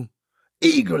you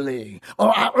eagerly, or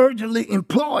I urgently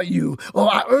implore you,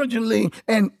 or I urgently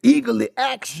and eagerly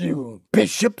ask you,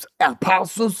 bishops,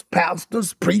 apostles,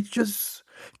 pastors, preachers,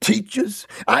 teachers,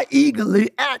 I eagerly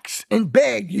ask and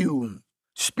beg you,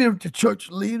 spiritual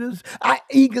church leaders, I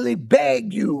eagerly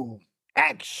beg you,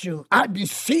 ask you, I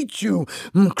beseech you,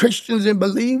 Christians and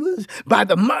believers, by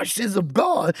the mercies of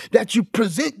God, that you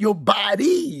present your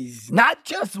bodies, not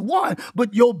just one,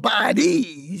 but your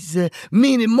bodies,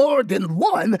 meaning more than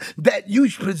one, that you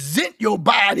present your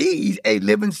bodies a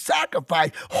living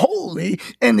sacrifice, holy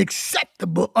and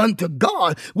acceptable unto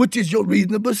God, which is your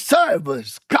reasonable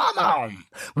service. Come on.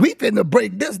 We finna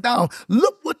break this down.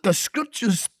 Look what the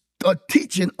scriptures are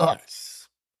teaching us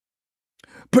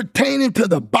pertaining to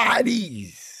the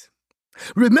bodies.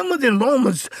 Remember in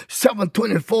Romans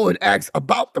 7:24, it asks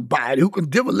about the body, who can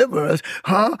deliver us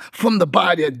from the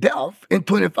body of death. In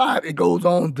 25, it goes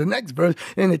on to the next verse,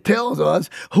 and it tells us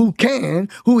who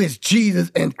is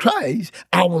Jesus and Christ,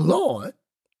 our Lord.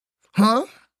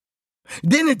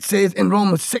 Then it says in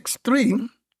Romans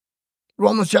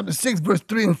chapter 6, verse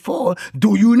 3 and 4,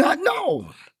 do you not know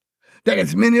that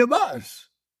as many of us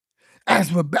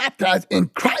as were baptized in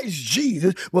Christ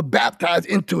Jesus, were baptized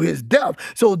into his death?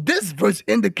 So this verse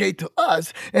indicates to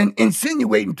us and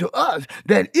insinuating to us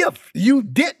that if you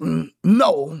didn't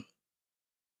know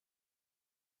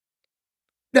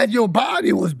that your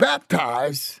body was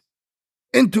baptized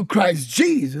into Christ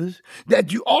Jesus,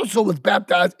 that you also was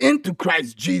baptized into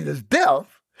Christ Jesus' death,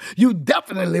 you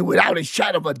definitely, without a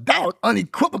shadow of a doubt,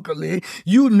 unequivocally,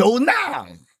 you know now.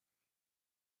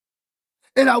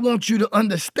 And I want you to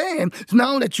understand,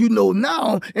 now that you know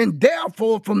now, and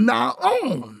therefore from now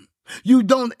on, you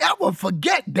don't ever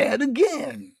forget that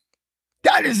again.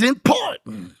 That is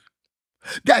important.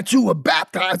 That you were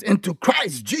baptized into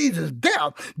Christ Jesus'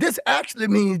 death. This actually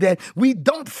means that we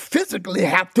don't physically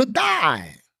have to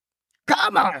die.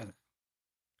 Come on.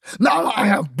 Now I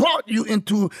have brought you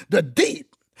into the deep.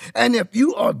 And if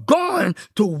you are going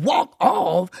to walk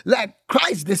off like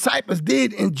Christ's disciples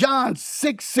did in John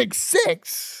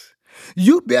 6:66,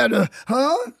 you better,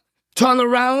 turn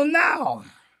around now.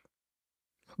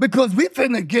 Because we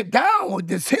finna get down with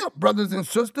this hip, brothers and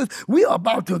sisters. We are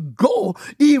about to go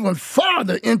even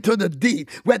farther into the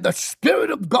deep, where the Spirit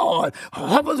of God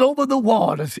hovers over the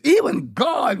waters. Even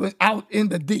God was out in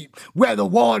the deep, where the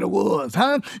water was,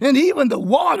 And even the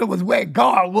water was where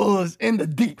God was in the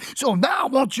deep. So now I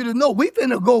want you to know, we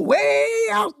finna go way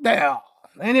out there.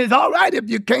 And it's all right if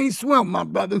you can't swim, my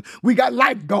brothers. We got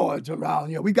lifeguards around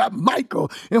here. We got Michael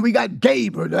and we got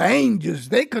Gabriel, the angels.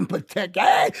 They can protect.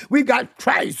 Hey, we got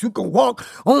Christ who can walk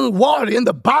on water in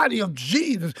the body of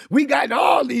Jesus. We got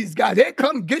all these guys. They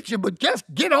come get you, but just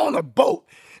get on a boat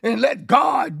and let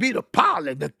God be the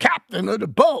pilot, the captain of the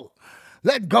boat.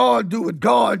 Let God do what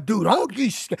God do. Don't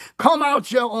come out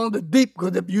here on the deep,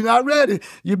 because if you're not ready,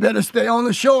 you better stay on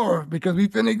the shore, because we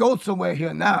finna go somewhere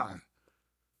here now.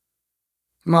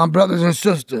 My brothers and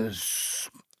sisters,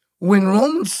 when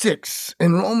Romans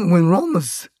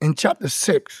in chapter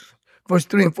 6, verse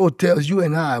 3 and 4 tells you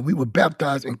and I, we were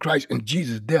baptized in Christ in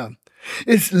Jesus' death,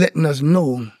 it's letting us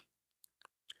know,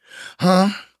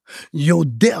 your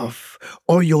death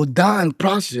or your dying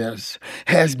process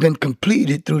has been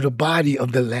completed through the body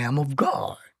of the Lamb of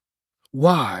God.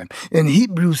 Why? In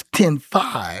Hebrews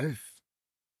 10:5,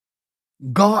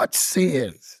 God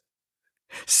says,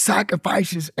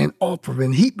 Sacrifices and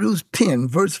offering. Hebrews 10,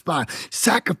 verse 5.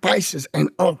 Sacrifices and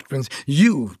offerings.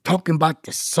 You, talking about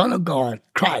the Son of God,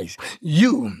 Christ.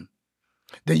 You.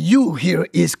 The you here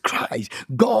is Christ.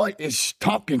 God is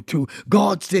talking to.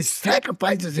 God says,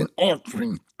 sacrifices and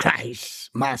offering.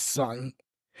 Christ, my son.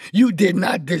 You did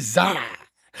not desire,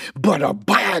 but a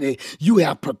body you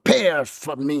have prepared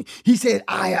for me. He said,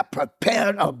 I have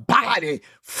prepared a body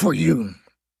for you.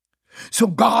 So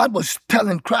God was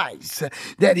telling Christ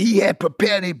that he had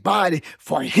prepared a body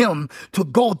for him to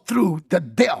go through the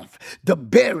death, the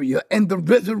burial, and the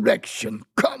resurrection.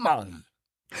 Come on.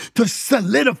 To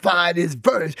solidify this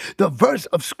verse, the verse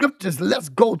of scriptures, let's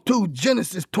go to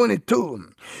Genesis 22.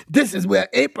 This is where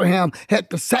Abraham had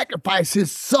to sacrifice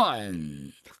his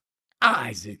son,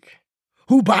 Isaac,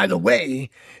 who, by the way,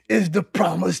 is the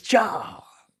promised child.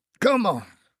 Come on.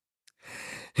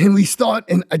 And we start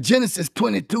in Genesis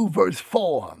 22, verse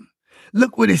 4.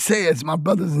 Look what it says, my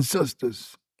brothers and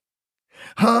sisters.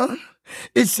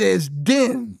 It says,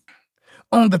 then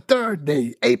on the third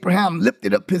day, Abraham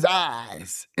lifted up his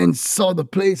eyes and saw the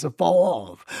place afar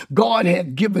off. God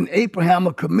had given Abraham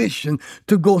a commission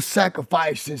to go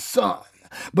sacrifice his son.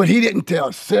 But he didn't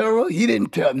tell Sarah. He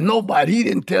didn't tell nobody. He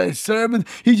didn't tell his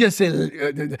servants. He just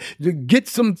said, get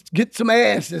some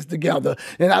asses together,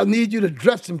 and I need you to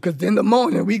dress them because in the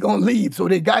morning we going to leave. So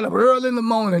they got up early in the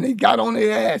morning. They got on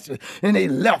their asses, and they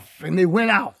left, and they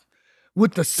went out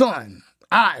with the son,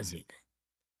 Isaac.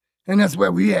 And that's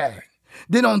where we at.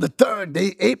 Then on the third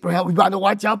day, Abraham, we got to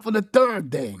watch out for the third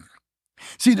day.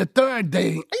 See, the third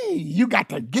day, hey, you got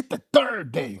to get the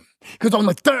third day. Because on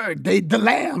the third day, the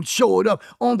lamb showed up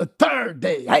on the third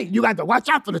day. Hey, you got to watch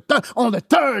out for the third. On the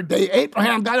third day,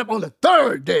 Abraham got up on the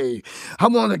third day. I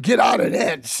want to get out of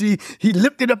that. See, he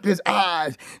lifted up his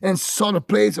eyes and saw the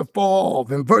place afar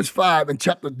off. In verse 5 in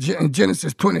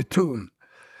Genesis 22,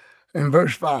 in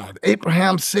verse 5,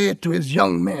 Abraham said to his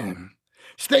young men,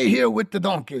 stay here with the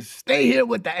donkeys. Stay here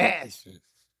with the asses.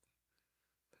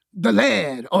 The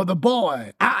lad or the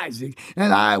boy, Isaac,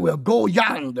 and I will go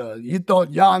yonder. You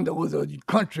thought yonder was a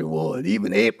country wood.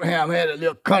 Even Abraham had a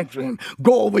little country. And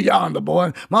go over yonder,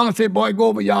 boy. Mama said, boy, go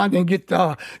over yonder and get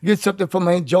something from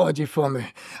Aunt Georgie for me.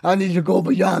 I need you to go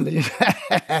over yonder.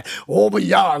 Over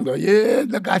yonder. Yeah,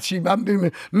 look how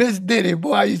I'm Miss Diddy,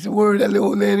 boy. I used to worry that little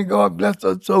old lady, God bless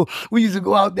her. So we used to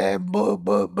go out there and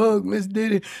bug Miss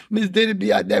Diddy. Miss Diddy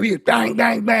be out there. We would bang,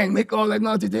 bang, bang, make all that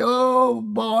noise. She say, oh,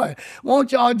 boy,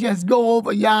 won't y'all just go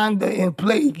over yonder and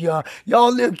play, y'all.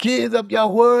 Y'all little kids up,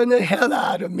 y'all worrying the hell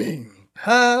out of me.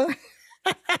 Huh?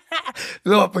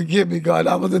 Lord, forgive me, God.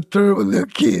 I was a terrible little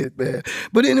kid, man.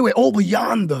 But anyway, over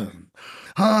yonder,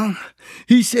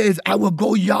 he says, I will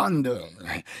go yonder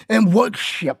and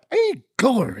worship. Hey,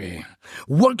 glory.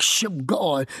 Worship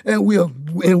God, and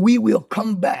we will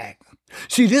come back.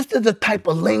 See, this is the type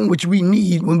of language we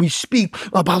need when we speak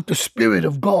about the Spirit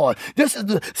of God.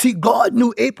 God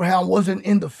knew Abraham wasn't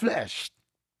in the flesh.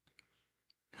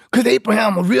 Because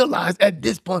Abraham realized at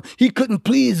this point he couldn't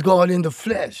please God in the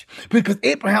flesh. Because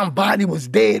Abraham's body was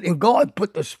dead and God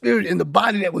put the spirit in the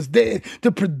body that was dead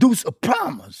to produce a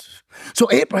promise. So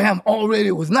Abraham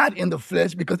already was not in the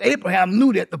flesh because Abraham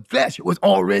knew that the flesh was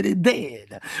already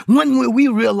dead. When we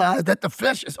realize that the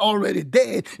flesh is already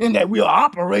dead and that we are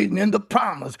operating in the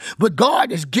promise, but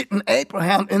God is getting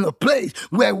Abraham in a place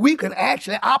where we can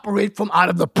actually operate from out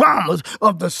of the promise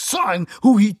of the son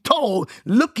who he told,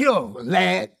 look here,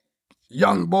 lad,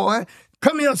 young boy,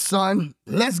 come here, son,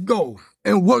 let's go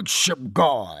and worship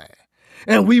God.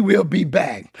 And we will be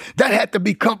back. That had to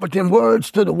be comforting words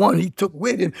to the one he took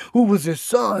with him, who was his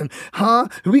son.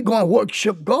 We going to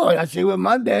worship God. I said, well,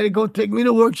 my daddy going to take me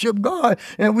to worship God,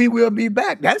 and we will be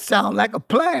back. That sounds like a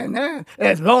plan, eh?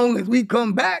 As long as we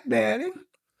come back, daddy.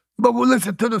 But we'll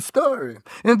listen to the story.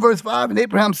 In verse 5, and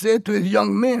Abraham said to his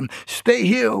young men, stay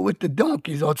here with the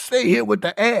donkeys, or stay here with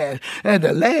the ass, and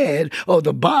the lad or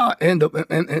the boy and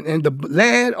the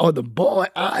lad or the boy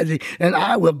Isaac, and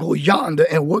I will go yonder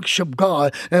and worship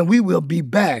God, and we will be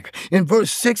back. In verse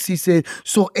 6, he said,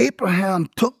 so Abraham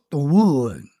took the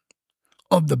wood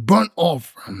of the burnt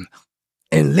offering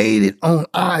and laid it on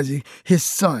Isaac, his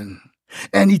son.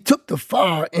 And he took the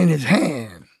fire in his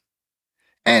hand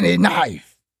and a knife.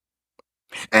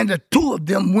 And the two of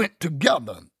them went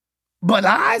together. But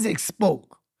Isaac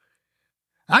spoke.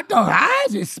 I thought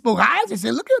Isaac spoke. Isaac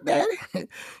said, look at Daddy.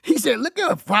 He said, look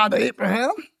at Father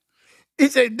Abraham. He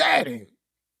said, Daddy.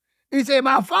 He said,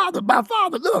 my father,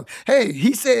 look. Hey,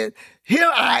 he said,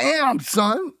 here I am,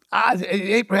 son.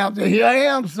 Abraham said, here I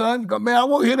am, son. Man, I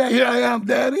won't hear that, here I am,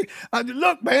 Daddy. I said,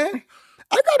 look, man,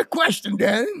 I got a question,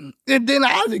 Daddy. And then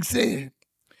Isaac said,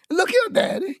 look here,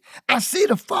 Daddy. I see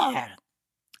the fire.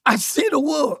 I see the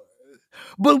wood,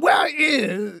 but where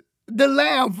is the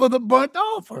lamb for the burnt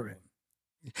offering?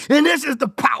 And this is the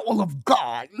power of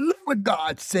God. Look what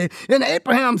God said. And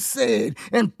Abraham said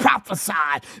and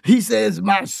prophesied. He says,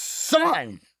 my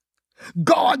son,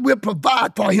 God will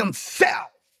provide for himself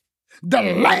the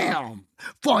lamb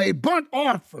for a burnt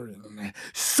offering.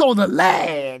 So the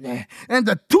lad and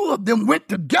the two of them went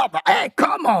together. Hey,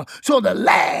 come on. So the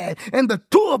lad and the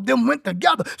two of them went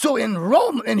together. So in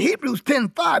Hebrews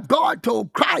 10:5, God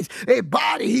told Christ a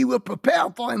body he will prepare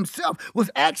for himself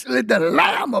was actually the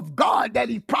Lamb of God that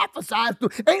he prophesied to.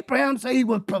 Abraham said he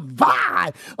would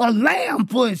provide a lamb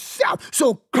for himself.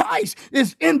 So Christ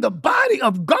is in the body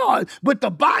of God, but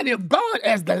the body of God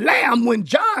as the lamb. When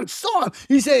John saw him,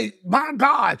 he said, my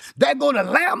God, there go the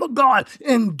Lamb of God.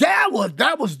 And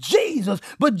that was Jesus.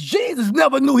 But Jesus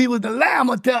never knew he was the Lamb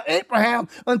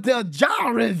until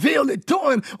John revealed it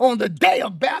to him on the day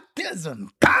of baptism.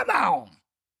 Come on.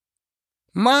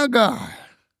 My God.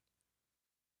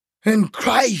 And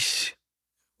Christ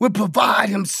would provide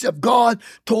himself. God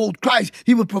told Christ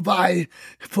he would provide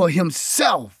for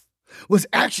himself. Was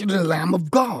actually the Lamb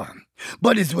of God.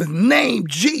 But it was named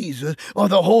Jesus or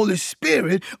the Holy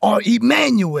Spirit or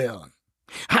Emmanuel.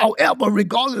 However,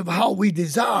 regardless of how we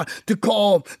desire to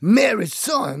call Mary's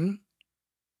son,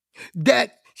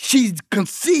 that she's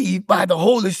conceived by the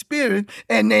Holy Spirit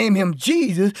and name him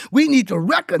Jesus, we need to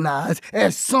recognize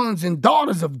as sons and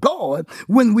daughters of God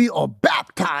when we are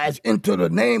baptized into the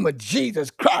name of Jesus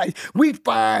Christ. We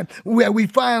find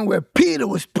where Peter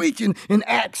was preaching in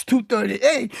Acts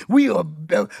 2:38,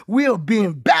 we are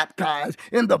being baptized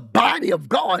in the body of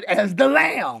God as the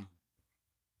Lamb.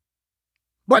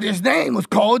 But his name was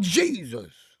called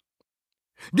Jesus.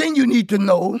 Then you need to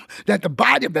know that the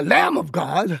body of the Lamb of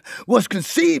God was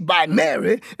conceived by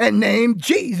Mary and named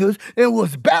Jesus and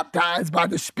was baptized by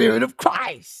the Spirit of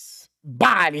Christ.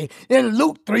 Body in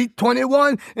Luke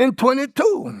 3:21 and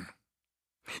 22.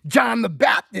 John the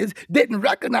Baptist didn't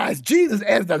recognize Jesus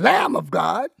as the Lamb of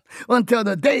God until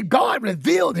the day God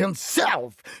revealed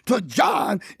himself to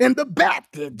John the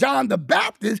Baptist. John the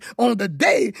Baptist on the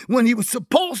day when he was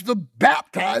supposed to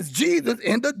baptize Jesus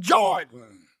in the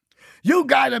Jordan. You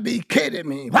gotta be kidding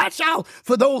me. Watch out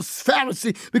for those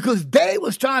Pharisees because they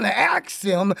was trying to ask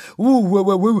him,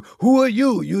 who are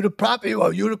you? You the prophet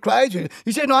or you the Christ?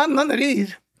 He said, no, I'm none of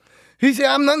these. He said,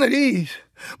 I'm none of these.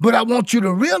 But I want you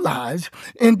to realize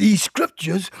in these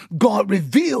scriptures, God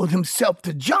revealed himself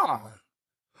to John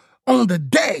on the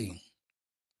day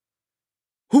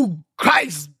who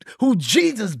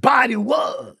Jesus' body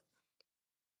was.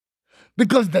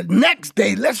 Because the next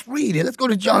day, let's read it. Let's go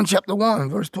to John chapter 1,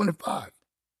 verse 25.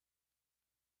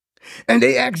 And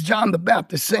they asked John the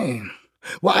Baptist, saying,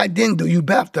 why then do you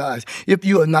baptize if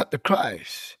you are not the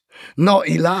Christ, nor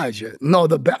Elijah, nor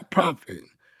the prophet?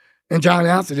 And John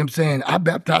answered him, saying, I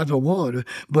baptize with water,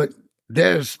 but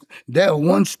there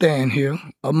one stand here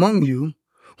among you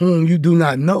whom you do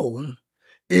not know.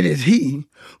 It is he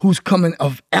who's coming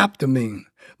after me,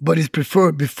 but is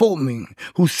preferred before me,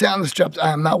 whose sandal straps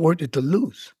I am not worthy to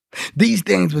loose. These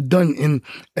things were done in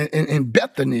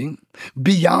Bethany,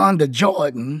 beyond the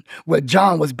Jordan, where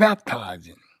John was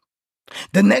baptizing.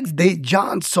 The next day,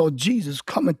 John saw Jesus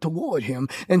coming toward him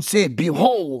and said,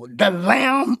 behold, the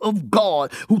Lamb of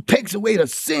God who takes away the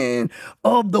sin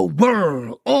of the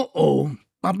world.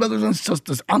 My brothers and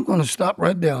sisters, I'm going to stop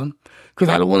right there because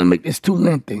I don't want to make this too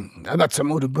lengthy. I got some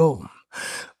more to go.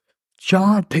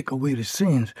 John take away the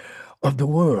sins of the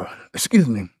world. Excuse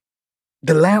me.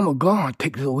 The Lamb of God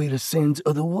takes away the sins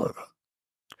of the world.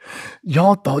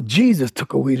 Y'all thought Jesus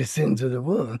took away the sins of the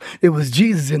world. It was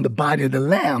Jesus in the body of the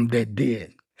Lamb that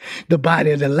did. The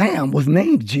body of the Lamb was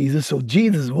named Jesus, so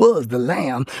Jesus was the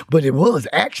Lamb, but it was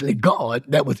actually God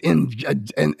that was in,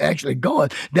 and actually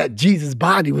God that Jesus'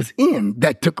 body was in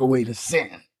that took away the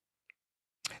sin.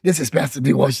 This is Pastor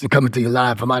D. Washington coming to you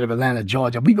live from out of Atlanta,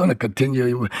 Georgia. We're going to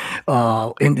continue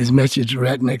in this message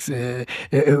right next.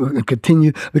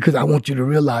 Continue because I want you to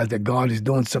realize that God is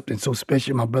doing something so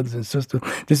special, my brothers and sisters.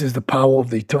 This is the power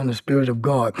of the eternal Spirit of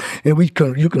God. And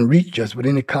you can reach us with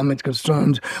any comments,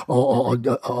 concerns, or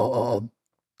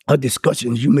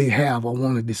discussions you may have or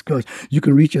want to discuss. You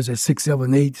can reach us at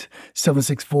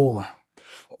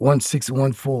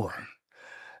 678-764-1614.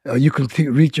 You can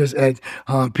reach us at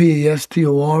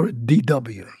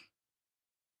PASTORDW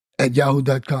at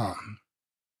yahoo.com.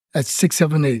 That's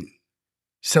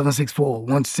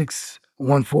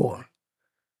 678-764-1614.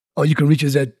 Or you can reach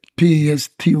us at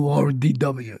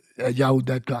PASTORDW at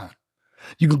yahoo.com.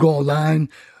 You can go online,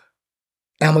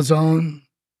 Amazon,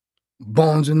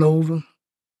 Barnes & Noble,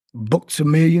 Books A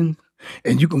Million,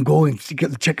 and you can go and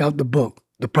check out the book,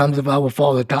 The promise of our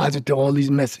Father ties into all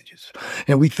these messages.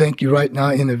 And we thank you right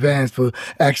now in advance for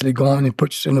actually going and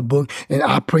purchasing the book. And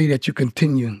I pray that you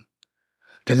continue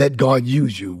to let God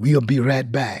use you. We'll be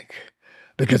right back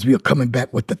because we are coming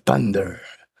back with the thunder.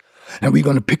 And we're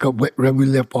going to pick up where we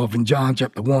left off in John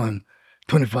chapter 1,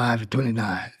 25 to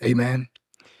 29. Amen.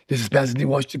 This is Pastor D.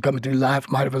 Washington coming to you live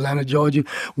from out of Atlanta, Georgia.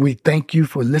 We thank you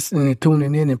for listening and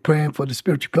tuning in and praying for the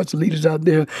spiritual culture leaders out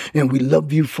there. And we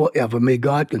love you forever. May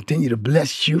God continue to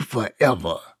bless you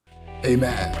forever.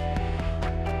 Amen.